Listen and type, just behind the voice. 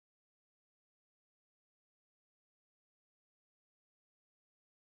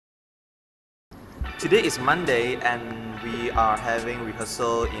Today is Monday and we are having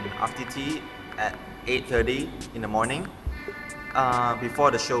rehearsal in RTT at 8:30 in the morning before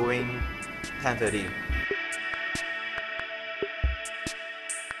the showing 10:30.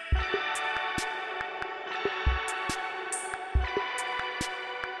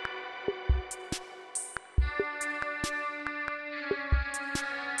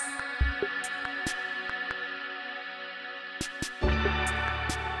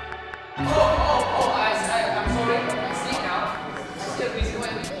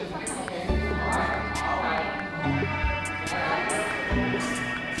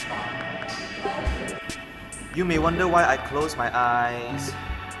 You may wonder why I close my eyes.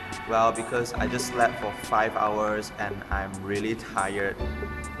 Well, because I just slept for 5 hours and I'm really tired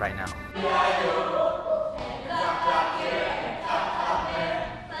right now.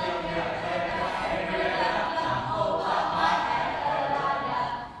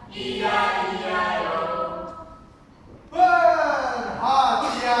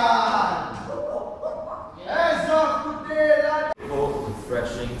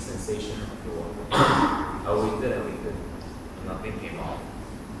 Refreshing sensation of the water. I waited and waited, and nothing came out.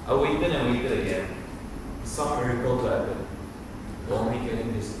 I waited and waited again. Some miracle to happen. Only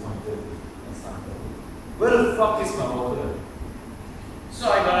getting disappointed and started. Where the fuck is my water?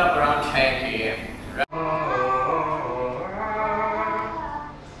 So I got up around 10 a.m.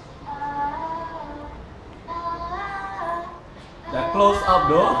 That close up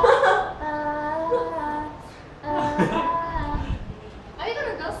though.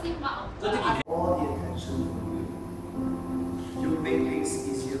 All the attention from you. You make things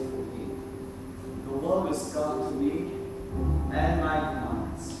easier for me. The world is come to me and my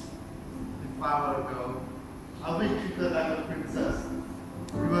demands. If I were a girl, I'll be treated like a princess.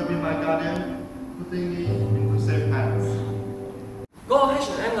 You will be my guardian, putting me into safe hands. 嗰個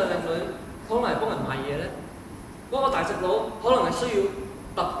H&M 嘅靚女可能係幫人買嘢咧，嗰個大隻佬可能係需要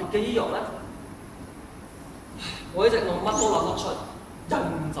特別嘅醫藥咧。我呢隻腦乜都諗得出，人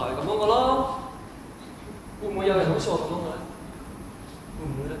就係咁樣嘅咯。會唔會有人好似我咁樣嘅咧？會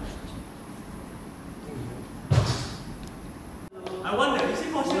唔會咧？ I wonder, is he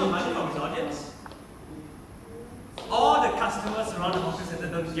posting money from his audience? All the customers around the hawker center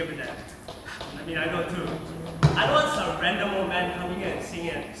don't give a damn. I mean, I know too. I don't want some random old man coming here and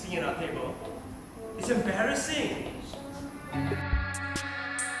singing at our table. It's embarrassing.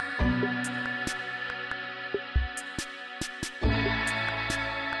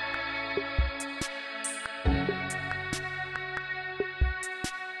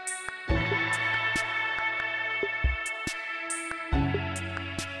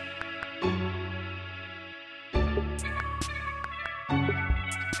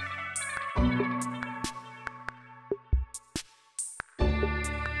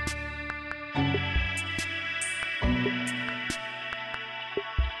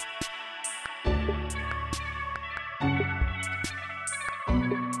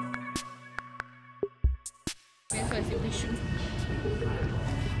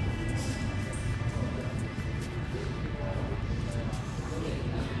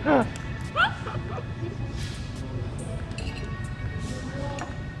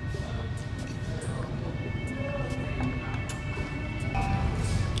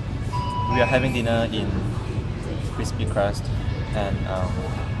 We are having dinner in Crispy Crust and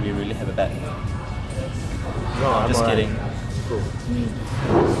we really have a bad. No, I'm just kidding. Cool.